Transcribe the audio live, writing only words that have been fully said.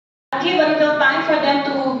I'll give a little time for them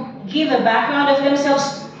to give a background of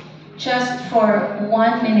themselves just for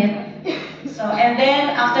 1 minute. So, and then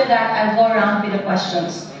after that, I'll go around with the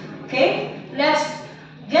questions. Okay? Let's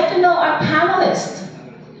get to know our panelists.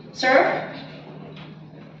 Sir?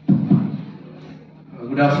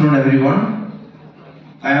 Good afternoon, everyone.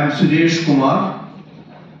 I am Suresh Kumar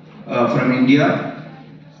from India.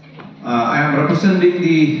 I am representing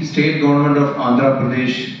the state government of Andhra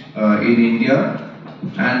Pradesh in India,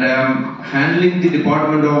 and I am handling the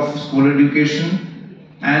Department of School Education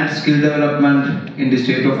and Skill Development in the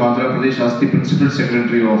state of Andhra Pradesh as the Principal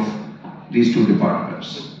Secretary of these two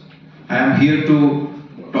departments. I am here to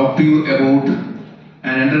talk to you about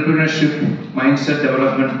an entrepreneurship mindset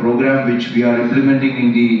development program which we are implementing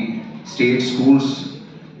in the state schools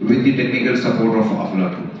with the technical support of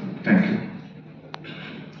AFLA. Thank you.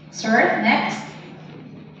 Sir, next.